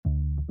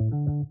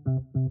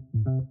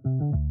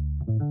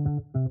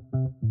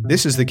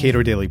This is the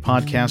Cato Daily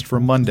Podcast for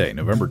Monday,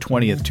 November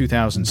 20th,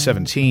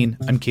 2017.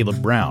 I'm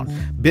Caleb Brown.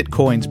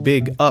 Bitcoin's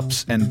big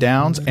ups and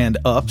downs and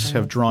ups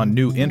have drawn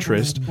new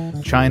interest.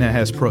 China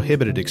has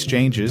prohibited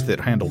exchanges that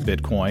handle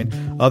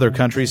Bitcoin. Other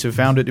countries have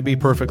found it to be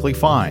perfectly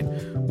fine.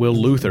 Will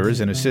Luther is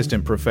an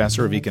assistant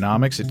professor of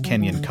economics at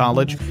Kenyon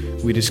College.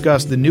 We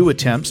discussed the new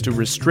attempts to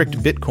restrict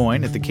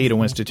Bitcoin at the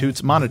Cato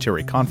Institute's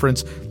monetary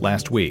conference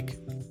last week.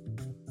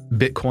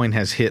 Bitcoin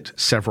has hit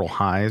several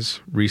highs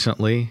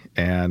recently,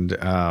 and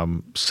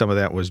some of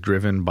that was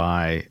driven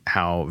by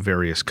how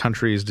various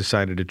countries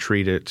decided to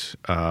treat it.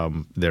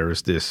 There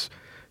is this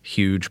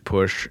huge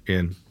push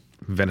in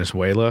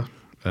Venezuela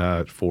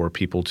for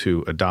people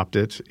to adopt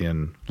it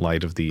in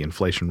light of the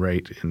inflation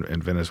rate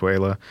in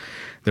Venezuela.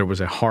 There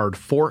was a hard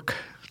fork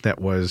that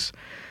was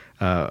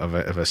of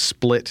a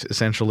split,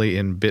 essentially,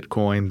 in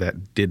Bitcoin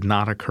that did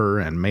not occur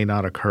and may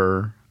not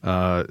occur.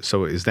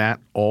 So is that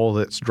all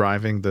that's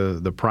driving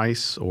the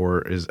price,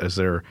 or is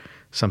there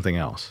something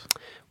else?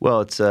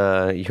 Well, it's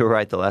you're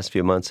right. The last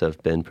few months have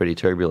been pretty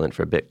turbulent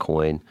for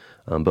Bitcoin,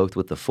 both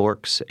with the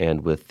forks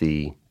and with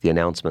the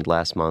announcement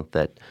last month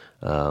that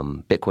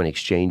Bitcoin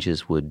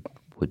exchanges would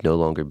no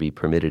longer be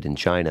permitted in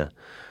China.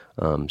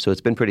 So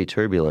it's been pretty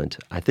turbulent.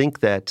 I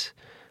think that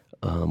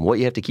what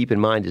you have to keep in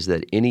mind is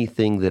that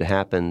anything that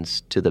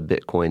happens to the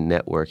Bitcoin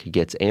network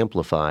gets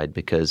amplified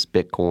because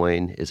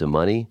Bitcoin is a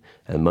money,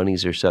 and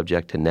monies are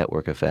subject to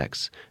network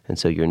effects. And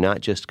so you're not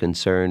just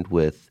concerned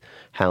with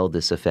how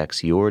this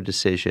affects your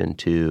decision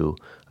to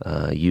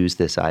use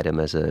this item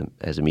as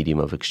a medium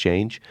of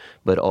exchange,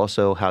 but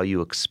also how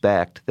you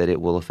expect that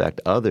it will affect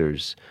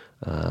others'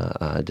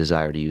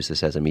 desire to use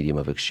this as a medium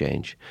of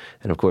exchange.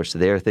 And of course,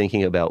 they're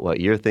thinking about what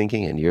you're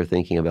thinking, and you're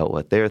thinking about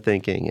what they're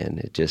thinking, and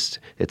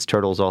it's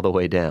turtles all the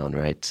way down,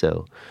 right?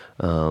 So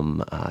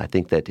I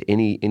think that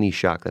any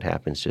shock that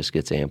happens just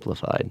gets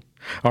amplified.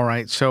 All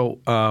right. So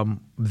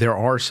there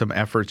are some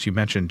efforts. You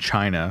mentioned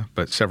China,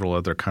 but several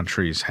other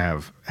countries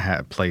have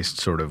placed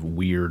sort of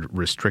weird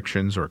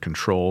restrictions or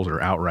controls or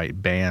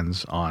outright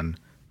bans on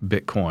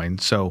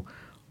Bitcoin. So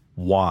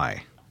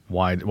why?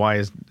 Why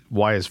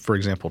is, for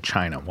example,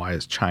 China? Why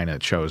has China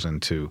chosen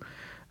to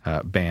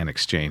ban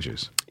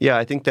exchanges? Yeah,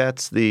 I think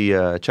that's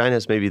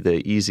China's maybe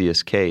the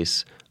easiest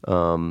case.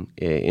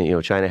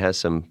 China has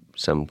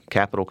some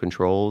capital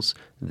controls.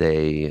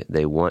 They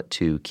want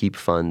to keep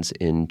funds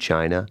in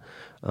China,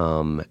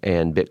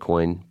 and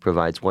Bitcoin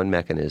provides one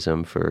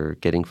mechanism for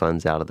getting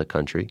funds out of the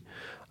country.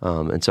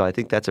 And so I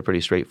think that's a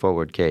pretty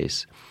straightforward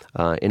case.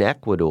 In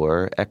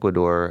Ecuador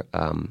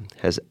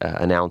has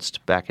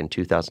announced back in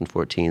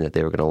 2014 that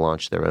they were going to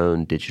launch their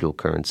own digital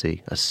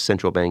currency, a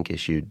central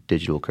bank-issued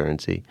digital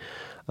currency.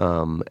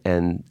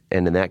 And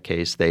in that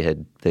case, they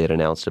had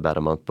announced about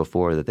a month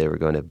before that they were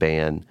going to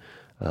ban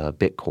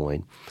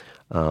Bitcoin.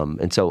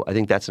 And so I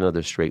think that's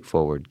another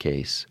straightforward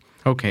case.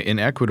 Okay. In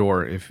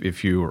Ecuador,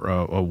 if you're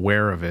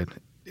aware of it,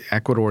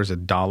 Ecuador is a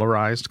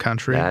dollarized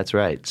country. That's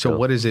right. So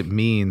what does it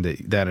mean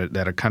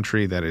that a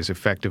country that is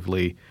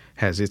effectively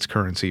has its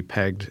currency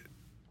pegged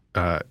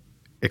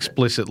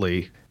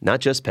explicitly? Not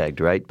just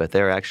pegged, right? But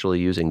they're actually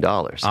using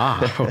dollars.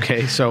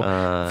 Okay. So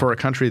for a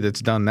country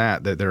that's done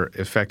that they're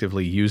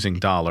effectively using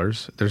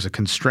dollars, there's a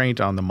constraint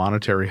on the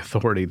monetary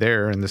authority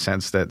there in the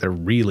sense that there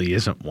really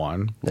isn't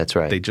one. That's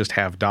right. They just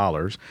have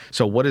dollars.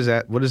 So what does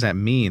that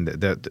mean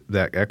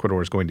that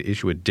Ecuador is going to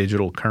issue a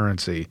digital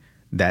currency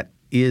that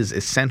is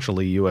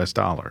essentially U.S.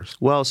 dollars?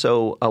 Well,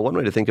 so one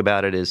way to think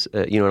about it is,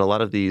 in a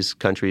lot of these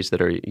countries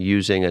that are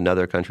using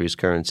another country's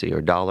currency or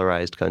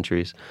dollarized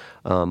countries,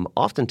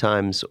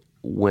 oftentimes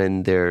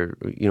when they're,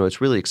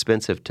 it's really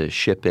expensive to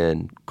ship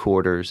in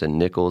quarters and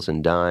nickels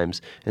and dimes.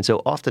 And so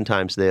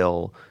oftentimes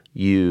they'll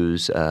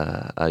use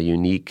a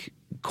unique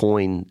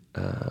coins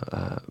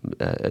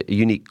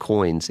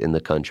in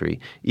the country,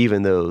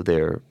 even though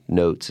their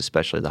notes,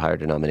 especially the higher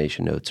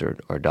denomination notes,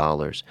 are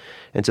dollars.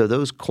 And so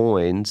those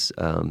coins,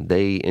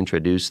 they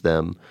introduce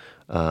them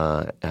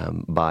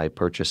by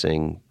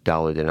purchasing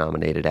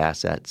dollar-denominated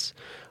assets.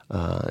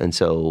 And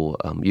so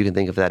you can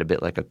think of that a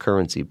bit like a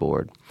currency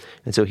board.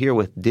 And so here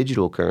with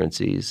digital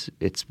currencies,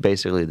 it's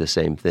basically the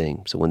same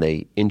thing. So when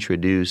they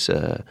introduce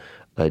a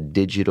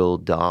digital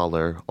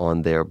dollar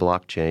on their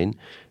blockchain,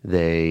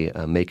 they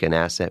make an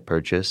asset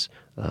purchase,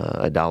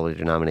 a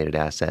dollar-denominated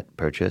asset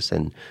purchase,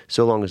 and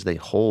so long as they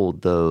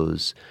hold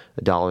those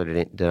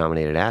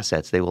dollar-denominated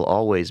assets, they will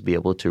always be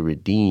able to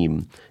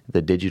redeem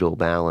the digital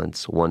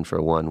balance one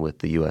for one with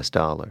the U.S.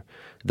 dollar.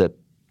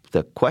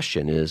 The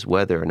question is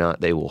whether or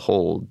not they will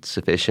hold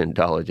sufficient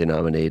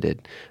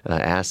dollar-denominated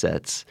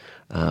assets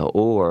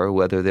or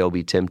whether they'll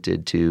be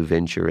tempted to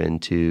venture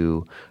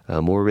into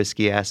more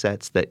risky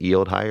assets that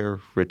yield higher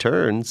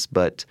returns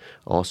but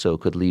also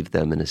could leave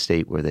them in a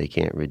state where they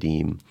can't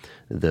redeem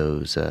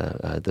those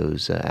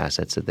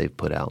assets that they've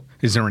put out.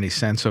 Is there any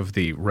sense of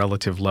the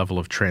relative level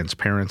of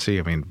transparency?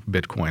 I mean,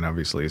 Bitcoin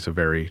obviously is a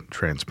very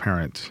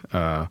transparent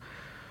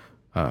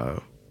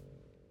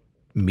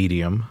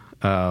medium.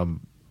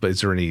 But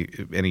is there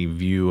any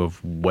view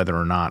of whether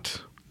or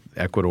not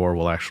Ecuador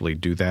will actually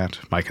do that.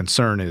 My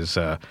concern is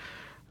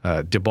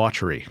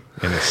debauchery,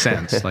 in a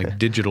sense, like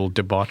digital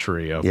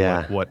debauchery of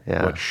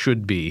what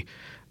should be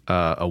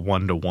a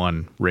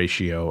 1-to-1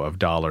 ratio of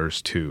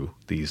dollars to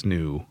these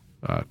new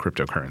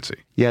cryptocurrency.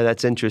 Yeah,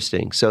 that's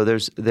interesting. So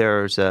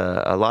there's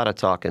a lot of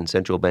talk in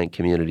central bank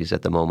communities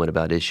at the moment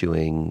about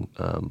issuing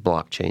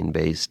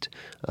blockchain-based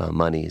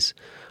monies.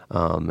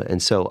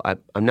 And so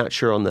I'm not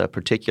sure on the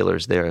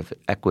particulars there of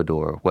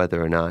Ecuador,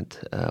 whether or not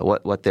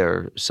what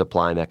their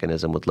supply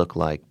mechanism would look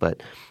like.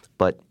 But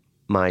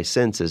my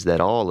sense is that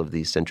all of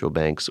these central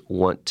banks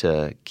want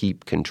to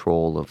keep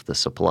control of the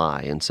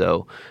supply. And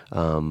so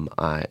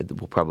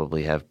we'll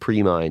probably have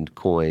pre-mined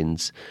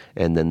coins,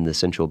 and then the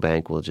central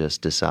bank will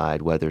just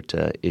decide whether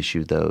to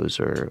issue those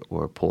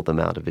or pull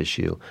them out of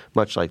issue,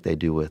 much like they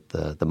do with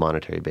the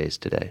monetary base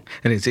today.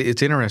 And it's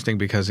interesting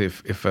because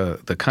if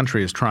the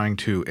country is trying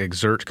to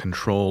exert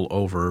control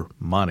over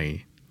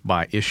money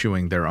by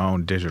issuing their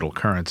own digital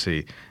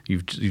currency,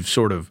 you've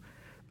sort of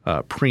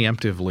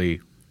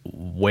preemptively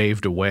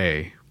waved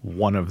away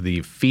one of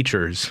the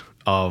features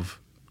of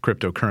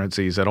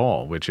cryptocurrencies at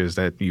all, which is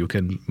that you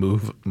can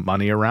move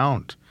money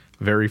around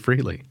very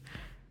freely.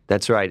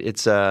 That's right.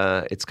 It's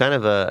kind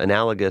of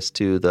analogous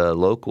to the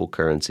local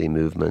currency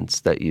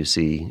movements that you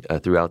see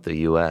throughout the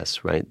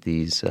U.S. Right?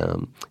 These,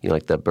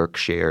 like the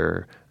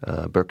Berkshire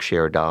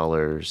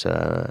dollars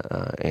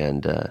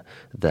and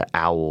the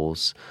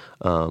owls.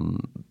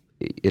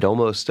 It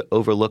almost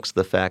overlooks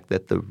the fact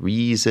that the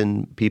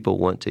reason people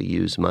want to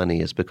use money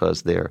is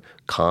because they're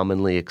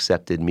commonly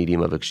accepted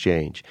medium of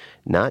exchange,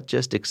 not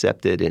just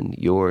accepted in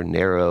your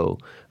narrow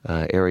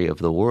area of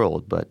the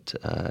world, but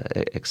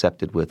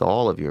accepted with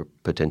all of your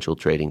potential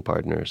trading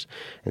partners.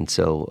 And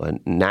so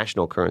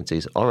national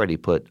currencies already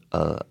put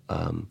a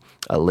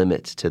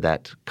limit to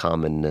that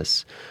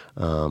commonness.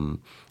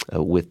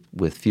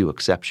 With few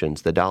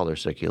exceptions. The dollar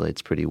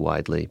circulates pretty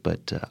widely,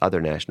 but other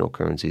national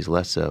currencies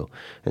less so.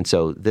 And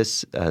so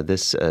this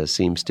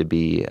seems to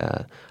be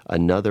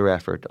another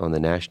effort on the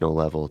national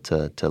level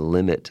to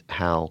limit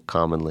how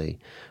commonly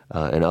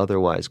an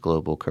otherwise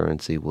global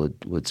currency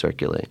would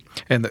circulate.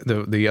 And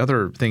the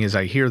other thing is,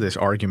 I hear this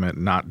argument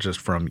not just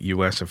from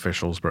U.S.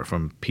 officials, but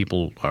from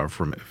people,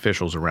 from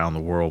officials around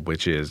the world,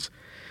 which is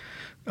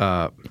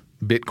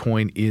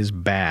Bitcoin is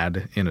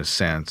bad in a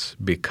sense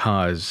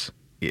because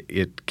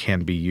it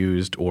can be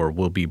used or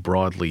will be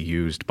broadly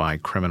used by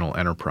criminal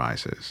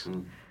enterprises.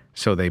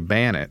 So they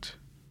ban it,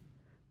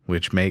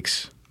 which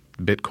makes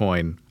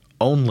Bitcoin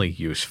only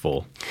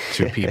useful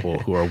to people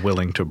who are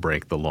willing to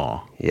break the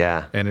law.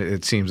 Yeah. And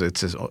it seems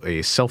it's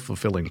a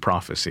self-fulfilling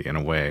prophecy in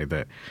a way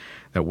that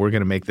we're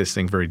going to make this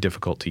thing very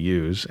difficult to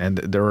use. And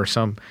there are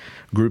some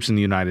groups in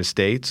the United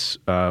States,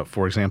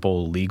 for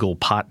example, legal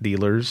pot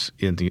dealers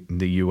in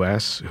the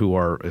U.S. who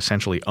are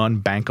essentially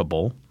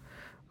unbankable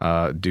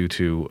due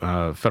to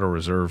Federal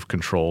Reserve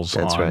controls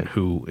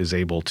who is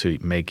able to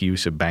make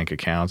use of bank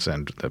accounts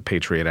and the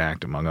Patriot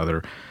Act, among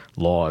other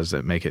laws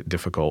that make it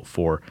difficult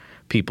for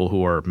people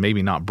who are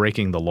maybe not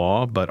breaking the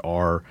law but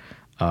are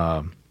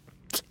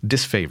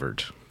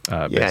disfavored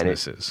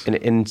businesses. And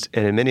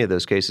in many of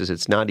those cases,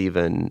 it's not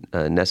even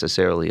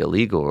necessarily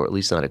illegal, or at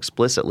least not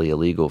explicitly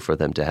illegal for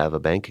them to have a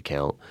bank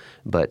account,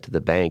 but the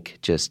bank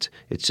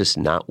it's just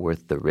not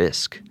worth the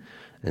risk.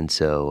 And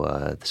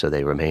so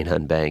they remain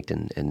unbanked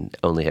and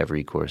only have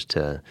recourse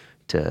to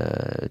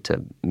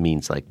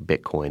means like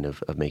Bitcoin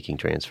of making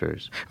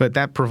transfers. But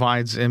that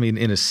provides, in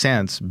a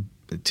sense,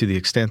 to the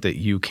extent that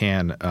you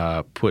can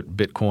put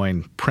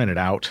Bitcoin, print it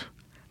out,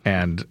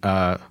 and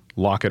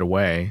lock it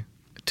away,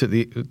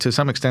 to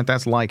some extent,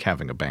 that's like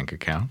having a bank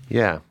account.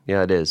 Yeah,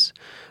 it is.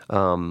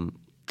 Certainly,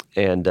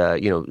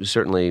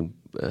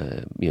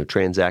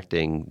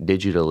 transacting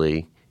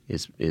digitally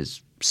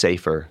is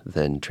safer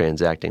than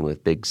transacting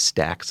with big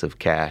stacks of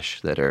cash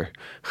that are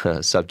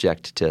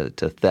subject to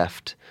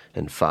theft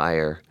and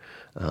fire.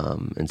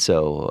 And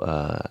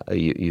so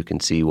you can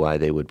see why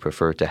they would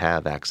prefer to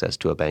have access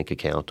to a bank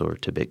account or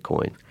to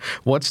Bitcoin.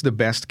 What's the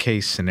best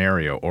case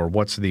scenario, or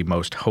what's the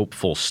most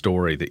hopeful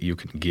story that you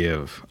can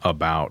give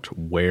about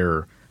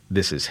where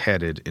this is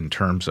headed in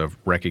terms of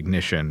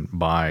recognition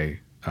by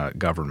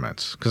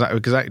governments?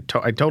 Because I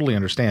totally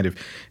understand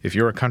if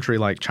you're a country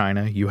like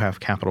China, you have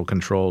capital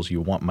controls,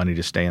 you want money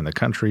to stay in the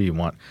country, you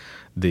want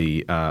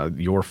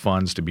your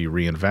funds to be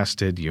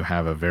reinvested, you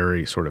have a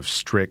very sort of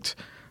strict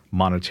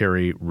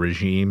monetary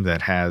regime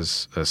that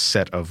has a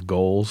set of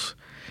goals.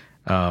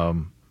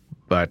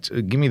 But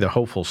give me the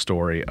hopeful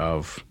story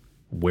of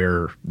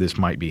where this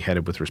might be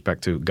headed with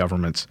respect to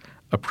governments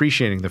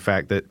appreciating the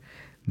fact that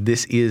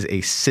this is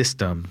a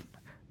system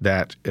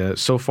that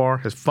so far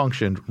has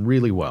functioned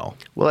really well.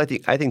 Well, I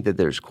think that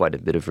there's quite a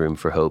bit of room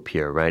for hope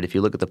here, right? If you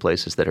look at the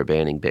places that are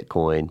banning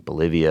Bitcoin,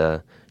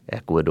 Bolivia,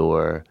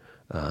 Ecuador,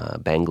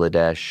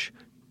 Bangladesh,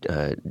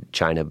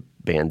 China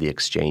banned the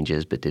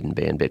exchanges but didn't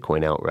ban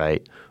Bitcoin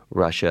outright.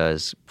 Russia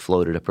has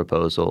floated a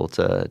proposal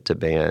to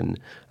ban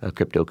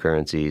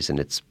cryptocurrencies, and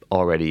it's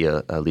already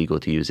illegal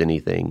to use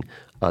anything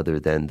other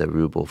than the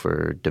ruble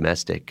for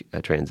domestic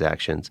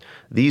transactions.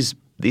 These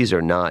these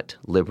are not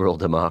liberal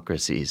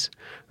democracies.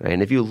 Right?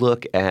 And if you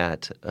look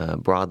at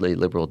broadly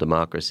liberal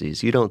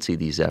democracies, you don't see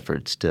these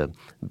efforts to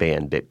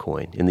ban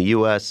Bitcoin. In the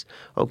U.S.,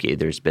 okay,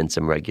 there's been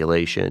some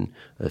regulation.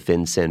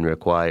 FinCEN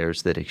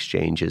requires that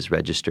exchanges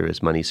register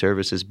as money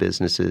services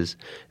businesses.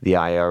 The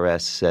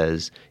IRS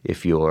says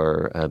if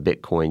your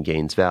Bitcoin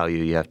gains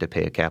value, you have to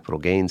pay a capital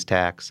gains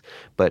tax.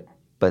 But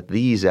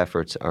these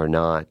efforts are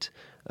not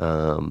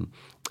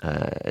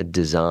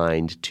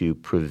designed to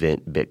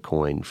prevent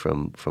Bitcoin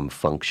from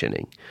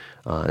functioning.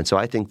 And so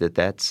I think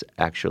that's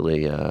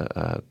actually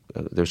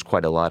there's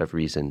quite a lot of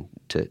reason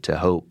to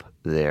hope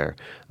there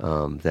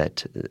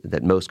that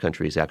most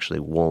countries actually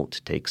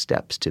won't take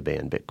steps to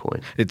ban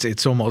Bitcoin.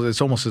 It's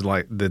almost as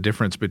like the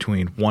difference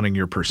between wanting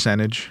your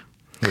percentage,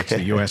 which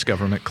the U.S.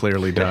 government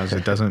clearly does.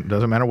 It doesn't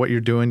matter what you're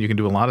doing. You can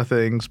do a lot of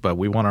things, but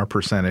we want our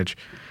percentage,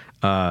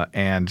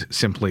 and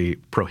simply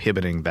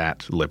prohibiting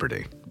that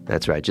liberty.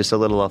 That's right. Just a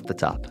little off the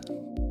top.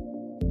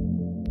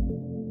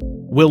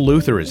 Will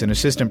Luther is an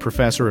assistant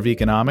professor of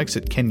economics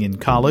at Kenyon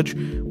College.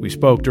 We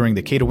spoke during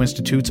the Cato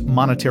Institute's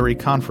Monetary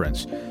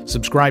Conference.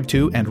 Subscribe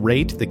to and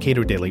rate the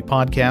Cato Daily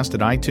Podcast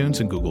at iTunes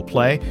and Google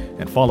Play,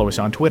 and follow us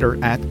on Twitter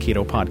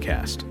 @Cato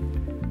Podcast.